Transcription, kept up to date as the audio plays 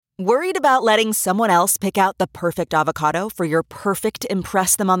Worried about letting someone else pick out the perfect avocado for your perfect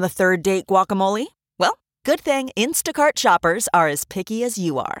impress them on the third date guacamole? Well, good thing Instacart shoppers are as picky as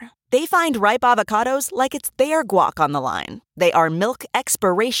you are. They find ripe avocados like it's their guac on the line. They are milk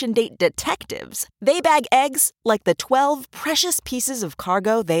expiration date detectives. They bag eggs like the 12 precious pieces of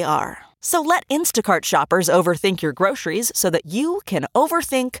cargo they are. So let Instacart shoppers overthink your groceries so that you can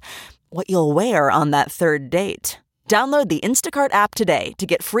overthink what you'll wear on that third date. Download the Instacart app today to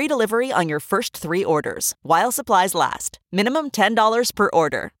get free delivery on your first 3 orders, while supplies last. Minimum $10 per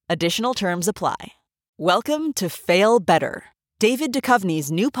order. Additional terms apply. Welcome to Fail Better, David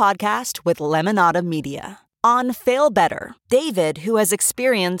Duchovny's new podcast with Lemonada Media. On Fail Better, David, who has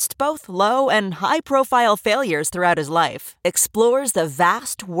experienced both low and high-profile failures throughout his life, explores the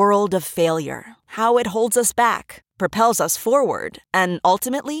vast world of failure, how it holds us back, propels us forward, and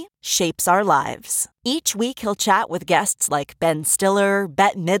ultimately shapes our lives. Each week he'll chat with guests like Ben Stiller,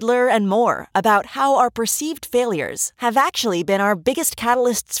 Bette Midler, and more about how our perceived failures have actually been our biggest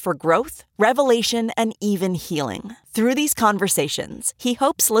catalysts for growth, revelation, and even healing. Through these conversations, he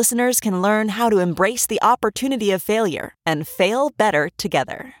hopes listeners can learn how to embrace the opportunity of failure and fail better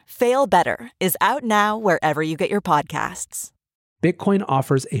together. Fail Better is out now wherever you get your podcasts. Bitcoin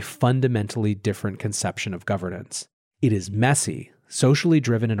offers a fundamentally different conception of governance. It is messy, socially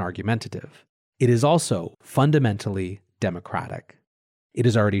driven, and argumentative. It is also fundamentally democratic. It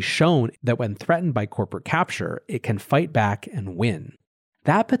has already shown that when threatened by corporate capture, it can fight back and win.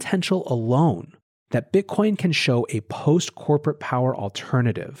 That potential alone, that Bitcoin can show a post-corporate power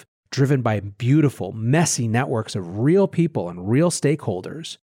alternative driven by beautiful, messy networks of real people and real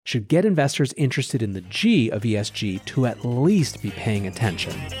stakeholders, should get investors interested in the G of ESG to at least be paying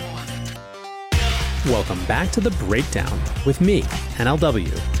attention. Welcome back to The Breakdown with me,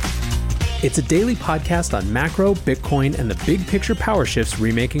 NLW. It's a daily podcast on macro, Bitcoin, and the big picture power shifts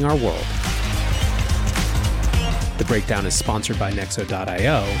remaking our world. The Breakdown is sponsored by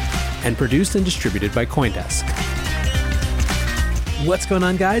Nexo.io and produced and distributed by CoinDesk. What's going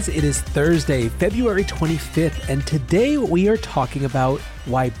on, guys? It is Thursday, February 25th, and today we are talking about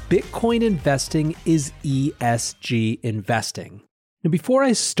why Bitcoin investing is ESG investing. Now, before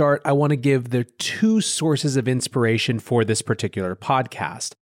I start, I want to give the 2 sources of inspiration for this particular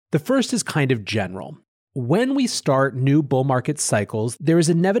podcast. The first is kind of general. When we start new bull market cycles, there is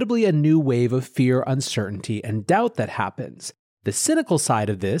inevitably a new wave of fear, uncertainty, and doubt that happens. The cynical side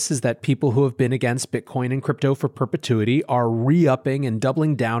of this is that people who have been against Bitcoin and crypto for perpetuity are re-upping and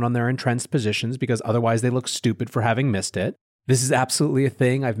doubling down on their entrenched positions because otherwise they look stupid for having missed it. This is absolutely a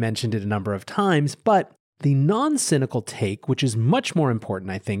thing. I've mentioned it a number of times, but the non-cynical take, which is much more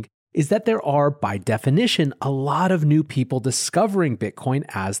important, I think, is that there are, by definition, a lot of new people discovering Bitcoin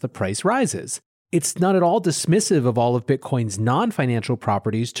as the price rises. It's not at all dismissive of all of Bitcoin's non-financial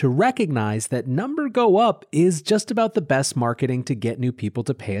properties to recognize that number go up is just about the best marketing to get new people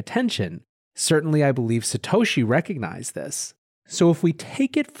to pay attention. Certainly, I believe Satoshi recognized this. So if we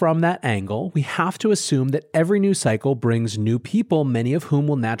take it from that angle, we have to assume that every new cycle brings new people, many of whom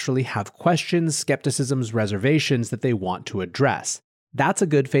will naturally have questions, skepticisms, reservations that they want to address. That's a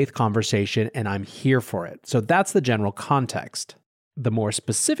good faith conversation, and I'm here for it. So that's the general context. The more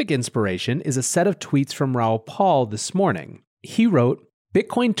specific inspiration is a set of tweets from Raoul Pal this morning. He wrote,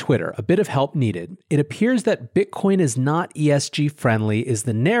 Bitcoin Twitter, a bit of help needed. It appears that Bitcoin is not ESG friendly is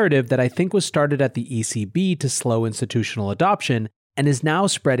the narrative that I think was started at the ECB to slow institutional adoption and is now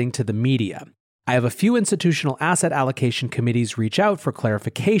spreading to the media. I have a few institutional asset allocation committees reach out for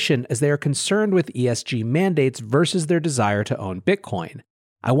clarification as they are concerned with ESG mandates versus their desire to own Bitcoin.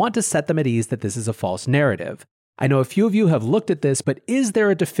 I want to set them at ease that this is a false narrative. I know a few of you have looked at this, but is there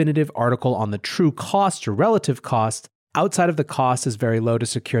a definitive article on the true cost or relative cost? Outside of the cost is very low to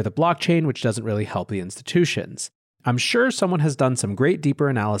secure the blockchain, which doesn't really help the institutions. I'm sure someone has done some great deeper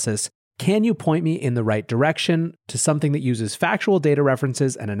analysis. Can you point me in the right direction to something that uses factual data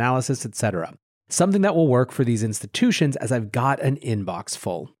references and analysis, etc.? Something that will work for these institutions, as I've got an inbox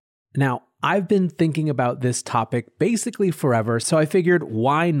full. Now, I've been thinking about this topic basically forever, so I figured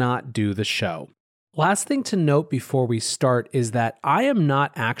why not do the show? Last thing to note before we start is that I am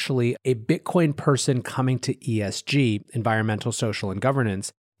not actually a Bitcoin person coming to ESG, environmental, social, and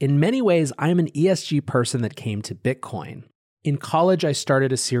governance. In many ways, I am an ESG person that came to Bitcoin. In college, I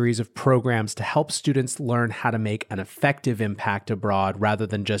started a series of programs to help students learn how to make an effective impact abroad rather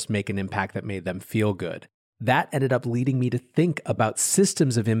than just make an impact that made them feel good. That ended up leading me to think about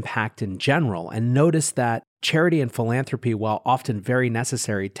systems of impact in general and notice that charity and philanthropy, while often very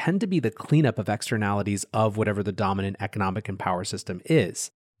necessary, tend to be the cleanup of externalities of whatever the dominant economic and power system is.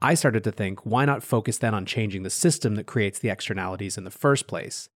 I started to think, why not focus then on changing the system that creates the externalities in the first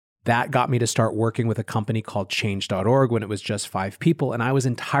place? That got me to start working with a company called Change.org when it was just 5 people, and I was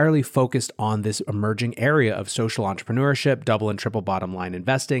entirely focused on this emerging area of social entrepreneurship, double and triple bottom line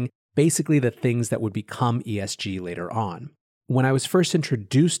investing, basically the things that would become ESG later on. When I was first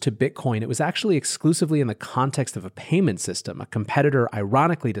introduced to Bitcoin, it was actually exclusively in the context of a payment system, a competitor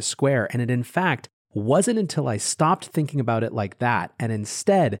ironically to Square, and it in fact wasn't until I stopped thinking about it like that and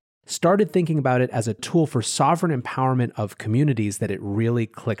instead started thinking about it as a tool for sovereign empowerment of communities that it really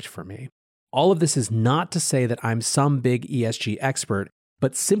clicked for me. All of this is not to say that I'm some big ESG expert,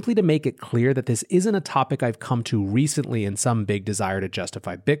 but simply to make it clear that this isn't a topic I've come to recently in some big desire to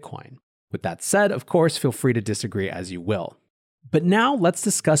justify Bitcoin. With that said, of course, feel free to disagree as you will. But now let's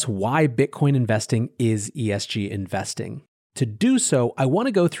discuss why Bitcoin investing is ESG investing. To do so, I want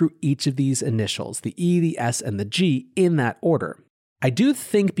to go through each of these initials, the E, the S, and the G, in that order. I do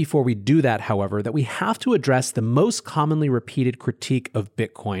think before we do that, however, that we have to address the most commonly repeated critique of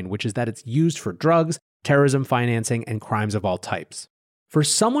Bitcoin, which is that it's used for drugs, terrorism financing, and crimes of all types. For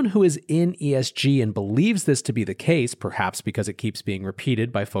someone who is in ESG and believes this to be the case, perhaps because it keeps being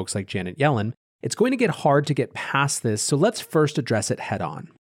repeated by folks like Janet Yellen, it's going to get hard to get past this, so let's first address it head on.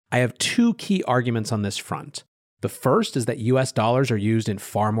 I have 2 key arguments on this front. The first is that US dollars are used in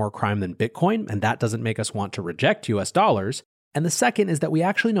far more crime than Bitcoin, and that doesn't make us want to reject US dollars. And the second is that we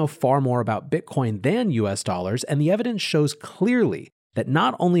actually know far more about Bitcoin than US dollars, and the evidence shows clearly that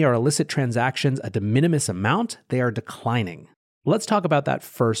not only are illicit transactions a de minimis amount, they are declining. Let's talk about that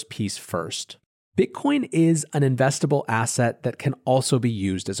first piece first. Bitcoin is an investable asset that can also be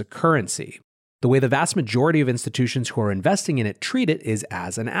used as a currency. The way the vast majority of institutions who are investing in it treat it is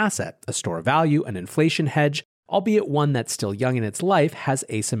as an asset, a store of value, an inflation hedge, albeit one that's still young in its life, has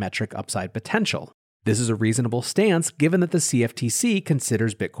asymmetric upside potential. This is a reasonable stance given that the CFTC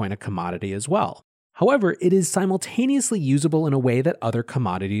considers Bitcoin a commodity as well. However, it is simultaneously usable in a way that other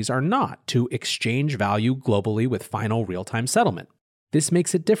commodities are not, to exchange value globally with final real-time settlement. This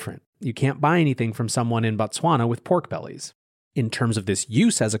makes it different. You can't buy anything from someone in Botswana with pork bellies. In terms of this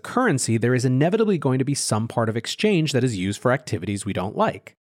use as a currency, there is inevitably going to be some part of exchange that is used for activities we don't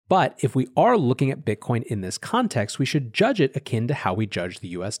like. But if we are looking at Bitcoin in this context, we should judge it akin to how we judge the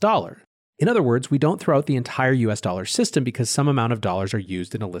US dollar. In other words, we don't throw out the entire US dollar system because some amount of dollars are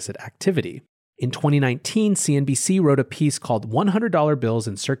used in illicit activity. In 2019, CNBC wrote a piece called $100 Bills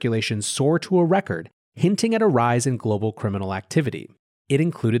in Circulation Soar to a Record, hinting at a rise in global criminal activity. It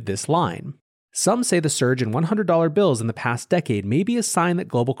included this line: "Some say the surge in $100 bills in the past decade may be a sign that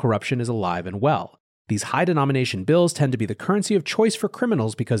global corruption is alive and well. These high-denomination bills tend to be the currency of choice for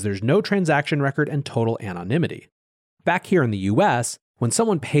criminals because there's no transaction record and total anonymity." Back here in the US, when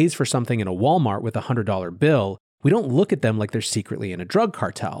someone pays for something in a Walmart with a $100 bill, we don't look at them like they're secretly in a drug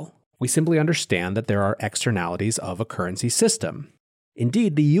cartel. We simply understand that there are externalities of a currency system.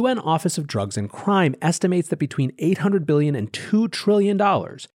 Indeed, the UN Office of Drugs and Crime estimates that between $800 billion and $2 trillion,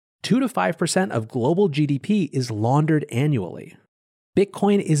 2 to 5% of global GDP is laundered annually.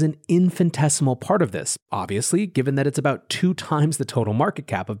 Bitcoin is an infinitesimal part of this, obviously, given that it's about 2 times the total market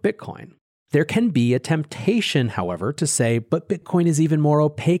cap of Bitcoin. There can be a temptation, however, to say, but Bitcoin is even more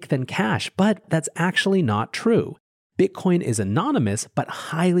opaque than cash, but that's actually not true. Bitcoin is anonymous, but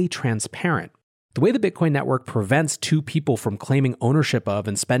highly transparent. The way the Bitcoin network prevents 2 people from claiming ownership of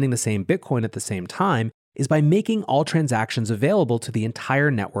and spending the same Bitcoin at the same time is by making all transactions available to the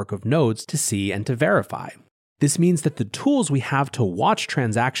entire network of nodes to see and to verify. This means that the tools we have to watch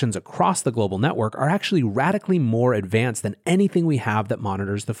transactions across the global network are actually radically more advanced than anything we have that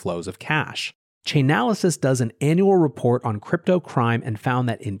monitors the flows of cash. Chainalysis does an annual report on crypto crime and found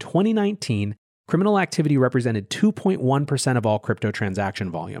that in 2019, criminal activity represented 2.1% of all crypto transaction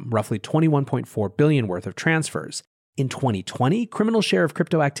volume, roughly $21.4 billion worth of transfers. In 2020, criminal share of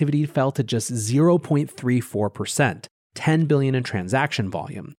crypto activity fell to just 0.34%, $10 billion in transaction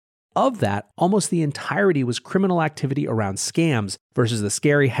volume. Of that, almost the entirety was criminal activity around scams versus the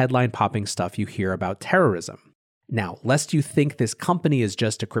scary headline-popping stuff you hear about terrorism. Now, lest you think this company is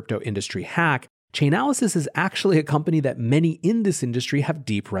just a crypto industry hack, Chainalysis is actually a company that many in this industry have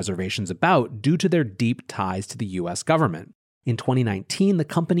deep reservations about due to their deep ties to the US government. In 2019, the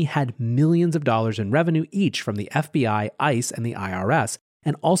company had millions of dollars in revenue each from the FBI, ICE, and the IRS,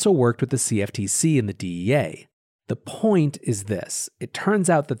 and also worked with the CFTC and the DEA. The point is this: it turns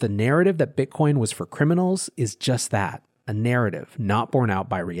out that the narrative that Bitcoin was for criminals is just that, a narrative not borne out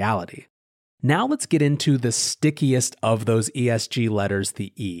by reality. Now let's get into the stickiest of those ESG letters,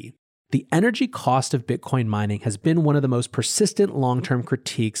 the E. The energy cost of Bitcoin mining has been one of the most persistent long-term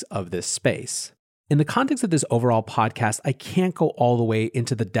critiques of this space. In the context of this overall podcast, I can't go all the way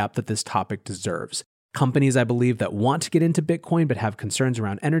into the depth that this topic deserves. Companies, I believe, that want to get into Bitcoin but have concerns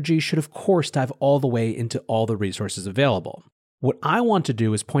around energy should, of course, dive all the way into all the resources available. What I want to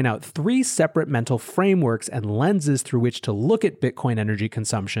do is point out 3 separate mental frameworks and lenses through which to look at Bitcoin energy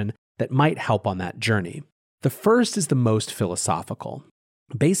consumption that might help on that journey. The first is the most philosophical.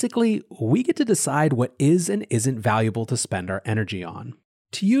 Basically, we get to decide what is and isn't valuable to spend our energy on.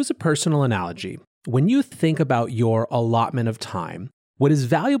 To use a personal analogy, when you think about your allotment of time, what is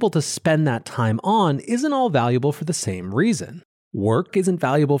valuable to spend that time on isn't all valuable for the same reason. Work isn't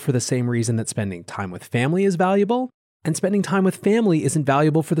valuable for the same reason that spending time with family is valuable, and spending time with family isn't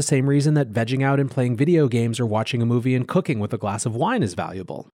valuable for the same reason that vegging out and playing video games or watching a movie and cooking with a glass of wine is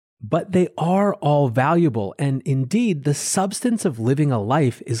valuable. But they are all valuable, and indeed, the substance of living a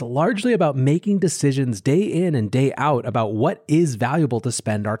life is largely about making decisions day in and day out about what is valuable to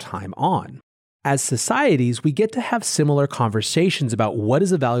spend our time on. As societies, we get to have similar conversations about what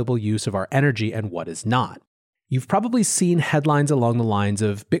is a valuable use of our energy and what is not. You've probably seen headlines along the lines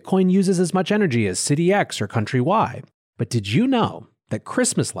of Bitcoin uses as much energy as city X or country Y. But did you know that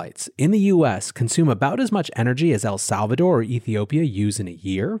Christmas lights in the US consume about as much energy as El Salvador or Ethiopia use in a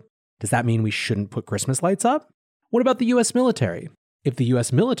year? Does that mean we shouldn't put Christmas lights up? What about the US military? If the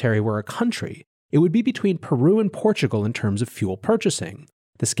US military were a country, it would be between Peru and Portugal in terms of fuel purchasing.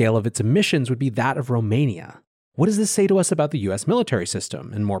 The scale of its emissions would be that of Romania. What does this say to us about the US military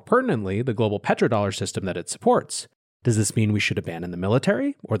system, and more pertinently, the global petrodollar system that it supports? Does this mean we should abandon the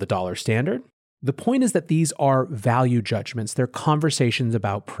military or the dollar standard? The point is that these are value judgments. They're conversations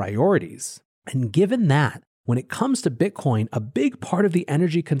about priorities. And given that, when it comes to Bitcoin, a big part of the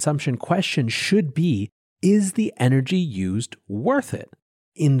energy consumption question should be, is the energy used worth it?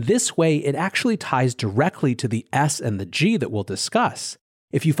 In this way, it actually ties directly to the S and the G that we'll discuss.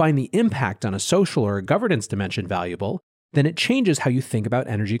 If you find the impact on a social or a governance dimension valuable, then it changes how you think about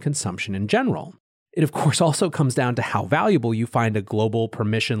energy consumption in general. It of course also comes down to how valuable you find a global,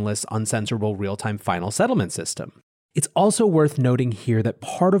 permissionless, uncensorable real-time final settlement system. It's also worth noting here that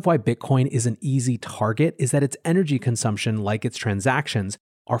part of why Bitcoin is an easy target is that its energy consumption, like its transactions,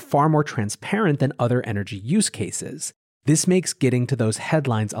 are far more transparent than other energy use cases. This makes getting to those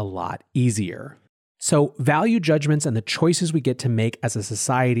headlines a lot easier. So, value judgments and the choices we get to make as a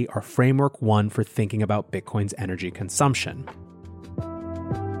society are framework 1 for thinking about Bitcoin's energy consumption.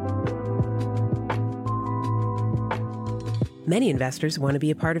 Many investors want to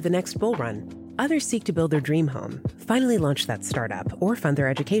be a part of the next bull run. Others seek to build their dream home, finally launch that startup, or fund their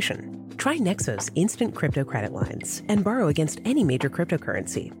education. Try Nexo's instant crypto credit lines and borrow against any major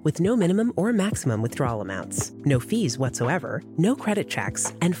cryptocurrency with no minimum or maximum withdrawal amounts, no fees whatsoever, no credit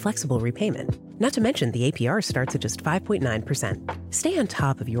checks, and flexible repayment. Not to mention the APR starts at just 5.9%. Stay on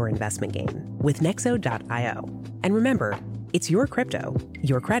top of your investment game with Nexo.io. And remember, it's your crypto,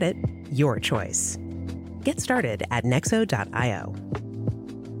 your credit, your choice. Get started at Nexo.io.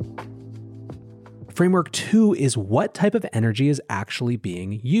 Framework 2 is what type of energy is actually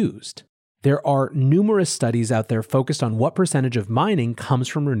being used. There are numerous studies out there focused on what percentage of mining comes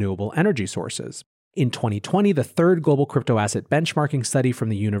from renewable energy sources. In 2020, the third global crypto asset benchmarking study from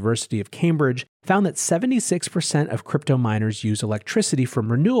the University of Cambridge found that 76% of crypto miners use electricity from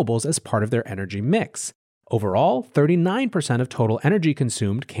renewables as part of their energy mix. Overall, 39% of total energy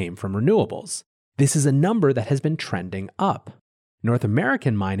consumed came from renewables. This is a number that has been trending up. North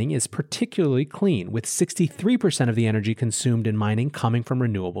American mining is particularly clean, with 63% of the energy consumed in mining coming from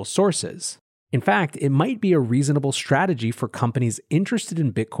renewable sources. In fact, it might be a reasonable strategy for companies interested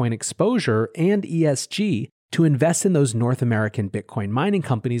in Bitcoin exposure and ESG to invest in those North American Bitcoin mining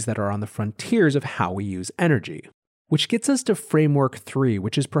companies that are on the frontiers of how we use energy. Which gets us to Framework 3,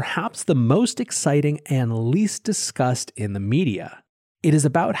 which is perhaps the most exciting and least discussed in the media. It is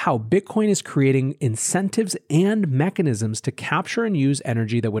about how Bitcoin is creating incentives and mechanisms to capture and use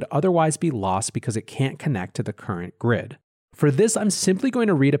energy that would otherwise be lost because it can't connect to the current grid. For this, I'm simply going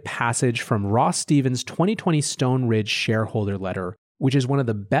to read a passage from Ross Stevens' 2020 Stone Ridge shareholder letter, which is one of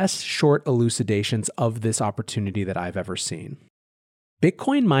the best short elucidations of this opportunity that I've ever seen.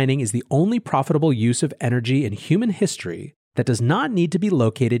 Bitcoin mining is the only profitable use of energy in human history that does not need to be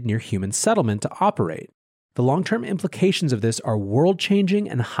located near human settlement to operate. The long-term implications of this are world-changing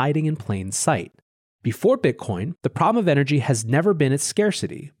and hiding in plain sight. Before Bitcoin, the problem of energy has never been its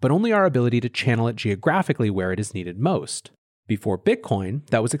scarcity, but only our ability to channel it geographically where it is needed most. Before Bitcoin,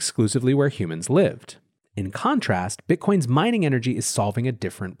 that was exclusively where humans lived. In contrast, Bitcoin's mining energy is solving a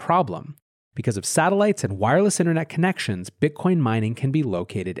different problem. Because of satellites and wireless internet connections, Bitcoin mining can be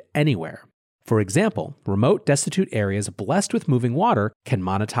located anywhere. For example, remote, destitute areas blessed with moving water can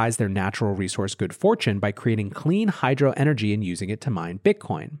monetize their natural resource good fortune by creating clean hydro energy and using it to mine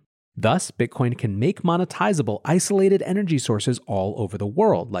Bitcoin. Thus, Bitcoin can make monetizable isolated energy sources all over the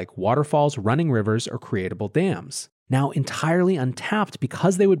world, like waterfalls, running rivers, or creatable dams, now entirely untapped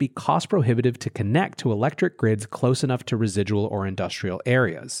because they would be cost prohibitive to connect to electric grids close enough to residual or industrial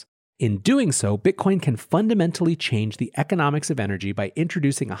areas. In doing so, Bitcoin can fundamentally change the economics of energy by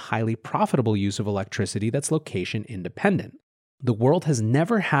introducing a highly profitable use of electricity that's location independent. The world has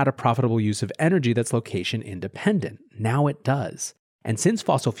never had a profitable use of energy that's location independent. Now it does. And since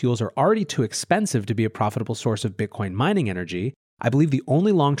fossil fuels are already too expensive to be a profitable source of Bitcoin mining energy, I believe the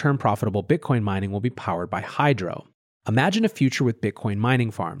only long-term profitable Bitcoin mining will be powered by hydro. Imagine a future with Bitcoin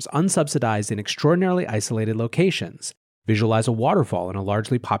mining farms, unsubsidized in extraordinarily isolated locations. Visualize a waterfall in a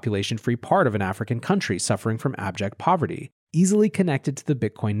largely population-free part of an African country suffering from abject poverty, easily connected to the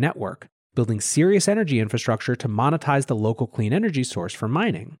Bitcoin network, building serious energy infrastructure to monetize the local clean energy source for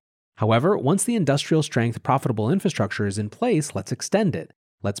mining. However, once the industrial-strength profitable infrastructure is in place, let's extend it.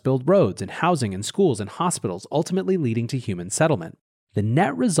 Let's build roads and housing and schools and hospitals, ultimately leading to human settlement. The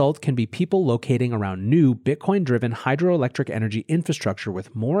net result can be people locating around new Bitcoin-driven hydroelectric energy infrastructure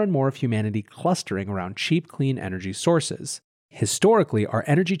with more and more of humanity clustering around cheap, clean energy sources. Historically, our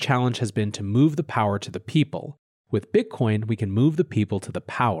energy challenge has been to move the power to the people. With Bitcoin, we can move the people to the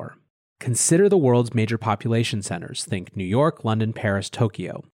power. Consider the world's major population centers. Think New York, London, Paris,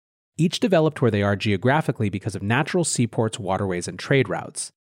 Tokyo. Each developed where they are geographically because of natural seaports, waterways, and trade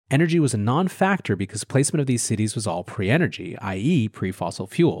routes. Energy was a non-factor because placement of these cities was all pre-energy, i.e. pre-fossil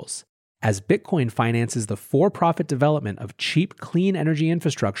fuels. As Bitcoin finances the for-profit development of cheap, clean energy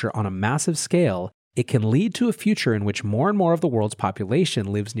infrastructure on a massive scale, it can lead to a future in which more and more of the world's population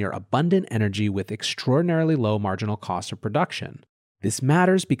lives near abundant energy with extraordinarily low marginal cost of production. This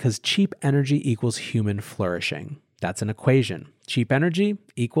matters because cheap energy equals human flourishing. That's an equation. Cheap energy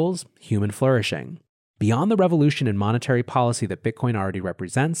equals human flourishing. Beyond the revolution in monetary policy that Bitcoin already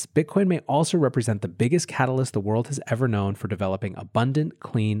represents, Bitcoin may also represent the biggest catalyst the world has ever known for developing abundant,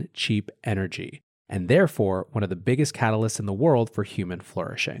 clean, cheap energy, and therefore one of the biggest catalysts in the world for human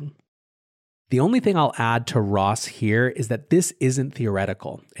flourishing. The only thing I'll add to Ross here is that this isn't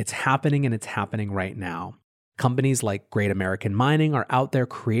theoretical. It's happening, and it's happening right now. Companies like Great American Mining are out there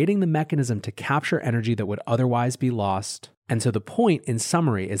creating the mechanism to capture energy that would otherwise be lost. And so the point, in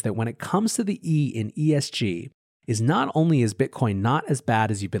summary, is that when it comes to the E in ESG, is not only is Bitcoin not as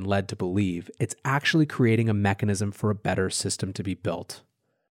bad as you've been led to believe, it's actually creating a mechanism for a better system to be built.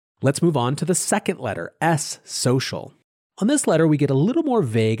 Let's move on to the second letter, S, social. On this letter, we get a little more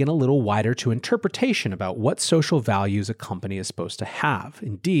vague and a little wider to interpretation about what social values a company is supposed to have.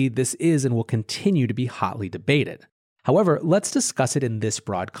 Indeed, this is and will continue to be hotly debated. However, let's discuss it in this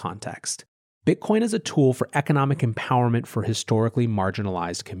broad context. Bitcoin is a tool for economic empowerment for historically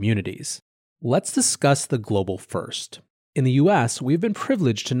marginalized communities. Let's discuss the global first. In the US, we've been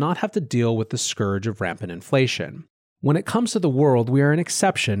privileged to not have to deal with the scourge of rampant inflation. When it comes to the world, we are an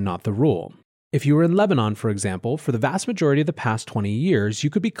exception, not the rule. If you were in Lebanon, for example, for the vast majority of the past 20 years, you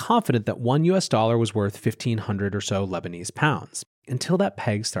could be confident that $1 was worth 1,500 or so Lebanese pounds, until that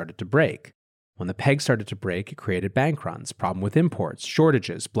peg started to break. When the peg started to break, it created bank runs, problem with imports,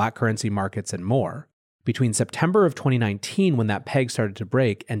 shortages, black currency markets, and more. Between September of 2019, when that peg started to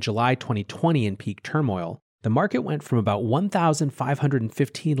break, and July 2020 in peak turmoil, the market went from about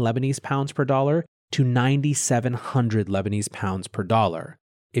 1,515 Lebanese pounds per dollar to 9,700 Lebanese pounds per dollar.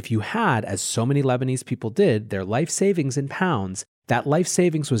 If you had, as so many Lebanese people did, their life savings in pounds, that life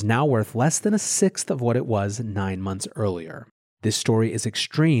savings was now worth less than a sixth of what it was 9 months earlier. This story is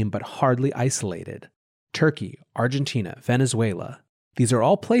extreme but hardly isolated. Turkey, Argentina, Venezuela. These are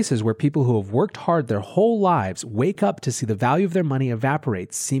all places where people who have worked hard their whole lives wake up to see the value of their money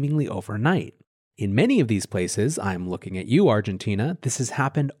evaporate seemingly overnight. In many of these places, I'm looking at you, Argentina, this has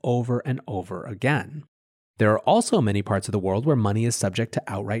happened over and over again. There are also many parts of the world where money is subject to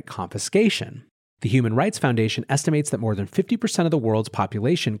outright confiscation. The Human Rights Foundation estimates that more than 50% of the world's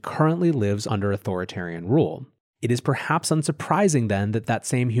population currently lives under authoritarian rule. It is perhaps unsurprising then that that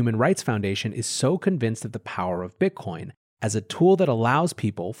same Human Rights Foundation is so convinced of the power of Bitcoin as a tool that allows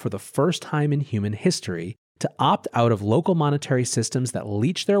people, for the first time in human history, to opt out of local monetary systems that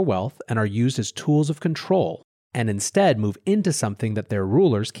leech their wealth and are used as tools of control, and instead move into something that their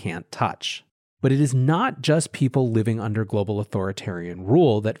rulers can't touch. But it is not just people living under global authoritarian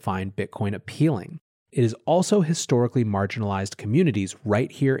rule that find Bitcoin appealing. It is also historically marginalized communities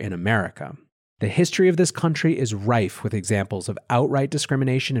right here in America. The history of this country is rife with examples of outright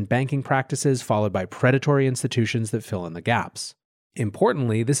discrimination in banking practices followed by predatory institutions that fill in the gaps.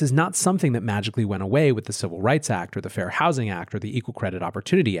 Importantly, this is not something that magically went away with the Civil Rights Act or the Fair Housing Act or the Equal Credit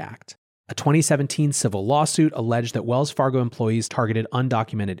Opportunity Act. A 2017 civil lawsuit alleged that Wells Fargo employees targeted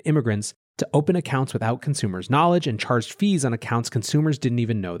undocumented immigrants to open accounts without consumers' knowledge and charged fees on accounts consumers didn't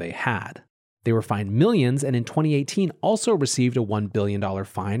even know they had. They were fined millions and in 2018 also received a $1 billion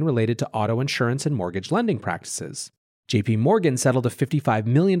fine related to auto insurance and mortgage lending practices. JP Morgan settled a $55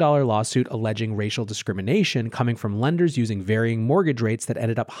 million lawsuit alleging racial discrimination coming from lenders using varying mortgage rates that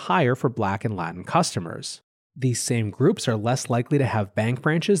ended up higher for Black and Latin customers. These same groups are less likely to have bank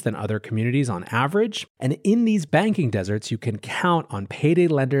branches than other communities on average, and in these banking deserts, you can count on payday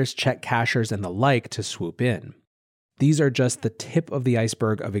lenders, check cashers, and the like to swoop in. These are just the tip of the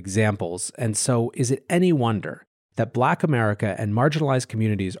iceberg of examples, and so is it any wonder that Black America and marginalized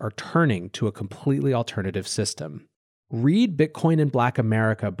communities are turning to a completely alternative system? Read Bitcoin in Black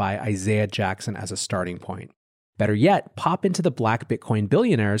America by Isaiah Jackson as a starting point. Better yet, pop into the Black Bitcoin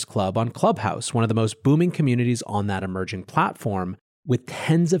Billionaires Club on Clubhouse, one of the most booming communities on that emerging platform, with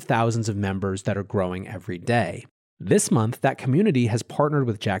tens of thousands of members that are growing every day. This month, that community has partnered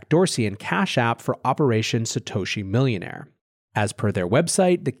with Jack Dorsey and Cash App for Operation Satoshi Millionaire. As per their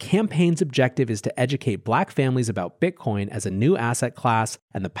website, the campaign's objective is to educate Black families about Bitcoin as a new asset class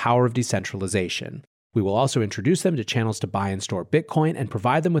and the power of decentralization. We will also introduce them to channels to buy and store Bitcoin and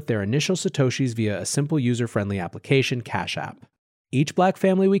provide them with their initial Satoshis via a simple user-friendly application, Cash App. Each Black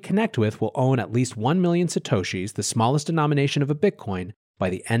family we connect with will own at least 1 million Satoshis, the smallest denomination of a Bitcoin, by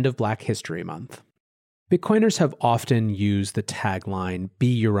the end of Black History Month. Bitcoiners have often used the tagline, "Be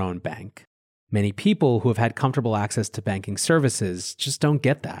your own bank." Many people who have had comfortable access to banking services just don't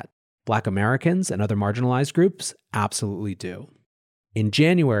get that. Black Americans and other marginalized groups absolutely do. In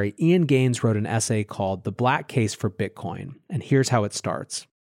January, Ian Gaines wrote an essay called The Black Case for Bitcoin, and here's how it starts.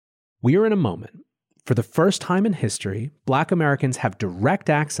 We are in a moment. For the first time in history, Black Americans have direct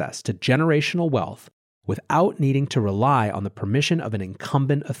access to generational wealth without needing to rely on the permission of an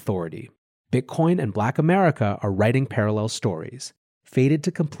incumbent authority. Bitcoin and Black America are writing parallel stories, fated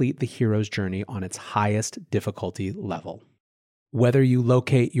to complete the hero's journey on its highest difficulty level. Whether you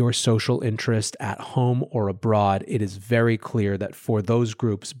locate your social interest at home or abroad, it is very clear that for those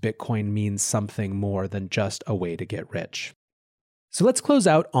groups, Bitcoin means something more than just a way to get rich. So let's close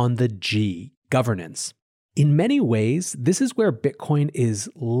out on the G, governance. In many ways, this is where Bitcoin is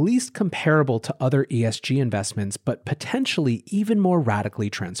least comparable to other ESG investments, but potentially even more radically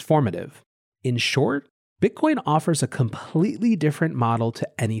transformative. In short, Bitcoin offers a completely different model to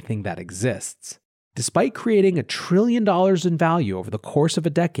anything that exists. Despite creating $1 trillion in value over the course of a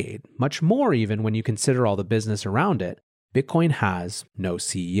decade, much more even when you consider all the business around it, Bitcoin has no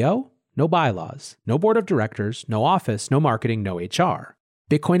CEO, no bylaws, no board of directors, no office, no marketing, no HR.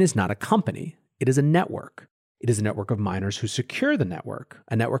 Bitcoin is not a company. It is a network. It is a network of miners who secure the network,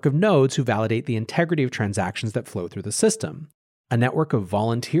 a network of nodes who validate the integrity of transactions that flow through the system, a network of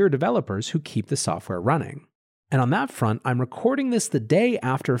volunteer developers who keep the software running. And on that front, I'm recording this the day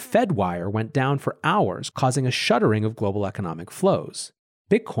after FedWire went down for hours, causing a shuttering of global economic flows.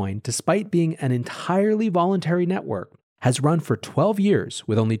 Bitcoin, despite being an entirely voluntary network, has run for 12 years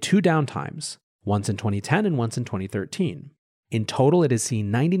with only 2 downtimes, once in 2010 and once in 2013. In total, it has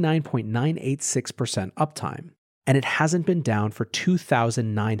seen 99.986% uptime, and it hasn't been down for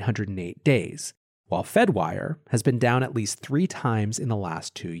 2,908 days, while FedWire has been down at least 3 times in the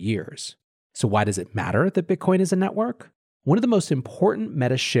last 2 years. So why does it matter that Bitcoin is a network? One of the most important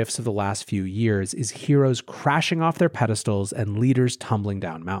meta shifts of the last few years is heroes crashing off their pedestals and leaders tumbling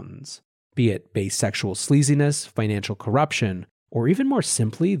down mountains. Be it base sexual sleaziness, financial corruption, or even more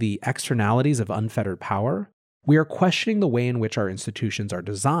simply, the externalities of unfettered power, we are questioning the way in which our institutions are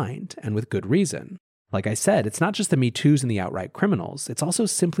designed, and with good reason. Like I said, it's not just the Me Too's and the outright criminals, it's also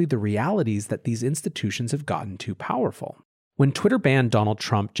simply the realities that these institutions have gotten too powerful. When Twitter banned Donald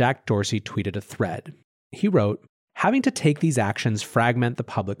Trump, Jack Dorsey tweeted a thread. He wrote, "Having to take these actions fragment the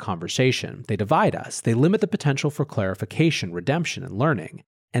public conversation. They divide us. They limit the potential for clarification, redemption, and learning,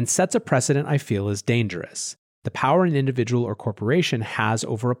 and sets a precedent I feel is dangerous. The power an individual or corporation has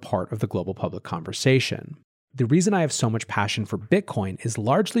over a part of the global public conversation. The reason I have so much passion for Bitcoin is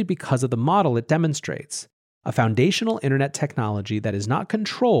largely because of the model it demonstrates. A foundational internet technology that is not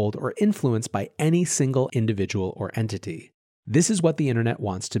controlled or influenced by any single individual or entity. This is what the internet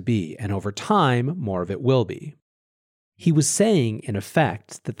wants to be, and over time, more of it will be." He was saying, in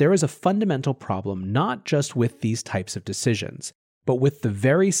effect, that there is a fundamental problem not just with these types of decisions, but with the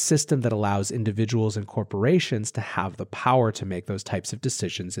very system that allows individuals and corporations to have the power to make those types of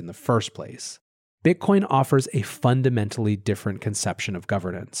decisions in the first place. Bitcoin offers a fundamentally different conception of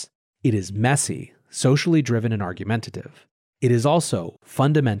governance. It is messy, socially driven, and argumentative. It is also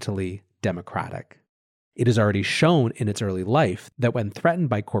fundamentally democratic. It has already shown in its early life that when threatened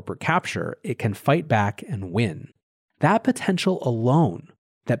by corporate capture, it can fight back and win. That potential alone,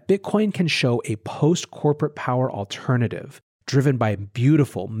 that Bitcoin can show a post-corporate power alternative driven by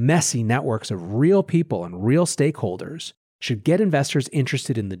beautiful, messy networks of real people and real stakeholders, should get investors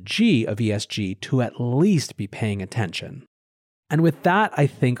interested in the G of ESG to at least be paying attention. And with that, I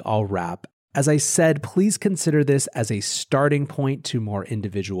think I'll wrap. As I said, please consider this as a starting point to more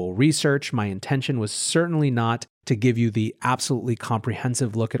individual research. My intention was certainly not to give you the absolutely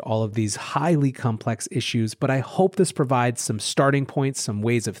comprehensive look at all of these highly complex issues, but I hope this provides some starting points, some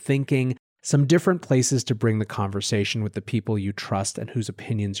ways of thinking, some different places to bring the conversation with the people you trust and whose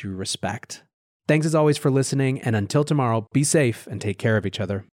opinions you respect. Thanks as always for listening, and until tomorrow, be safe and take care of each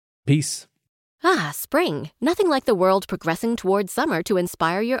other. Peace. Ah, spring. Nothing like the world progressing towards summer to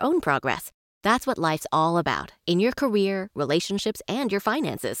inspire your own progress. That's what life's all about, in your career, relationships, and your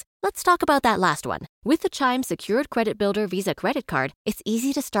finances. Let's talk about that last one. With the Chime Secured Credit Builder Visa Credit Card, it's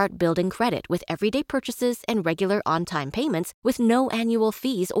easy to start building credit with everyday purchases and regular on-time payments with no annual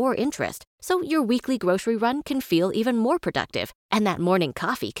fees or interest. So your weekly grocery run can feel even more productive, and that morning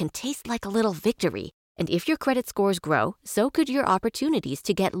coffee can taste like a little victory. And if your credit scores grow, so could your opportunities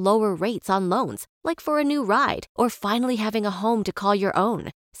to get lower rates on loans, like for a new ride or finally having a home to call your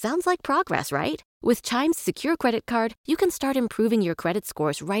own. Sounds like progress, right? With Chime's Secure Credit Card, you can start improving your credit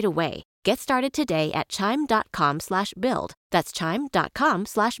scores right away. Get started today at chime.com/build. That's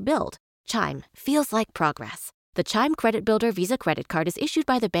chime.com/build. Chime feels like progress. The Chime Credit Builder Visa Credit Card is issued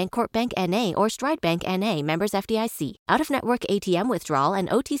by the Bancorp Bank N.A. or Stride Bank N.A. members FDIC. Out-of-network ATM withdrawal and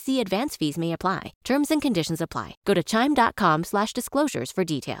OTC advance fees may apply. Terms and conditions apply. Go to chime.com/disclosures for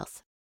details.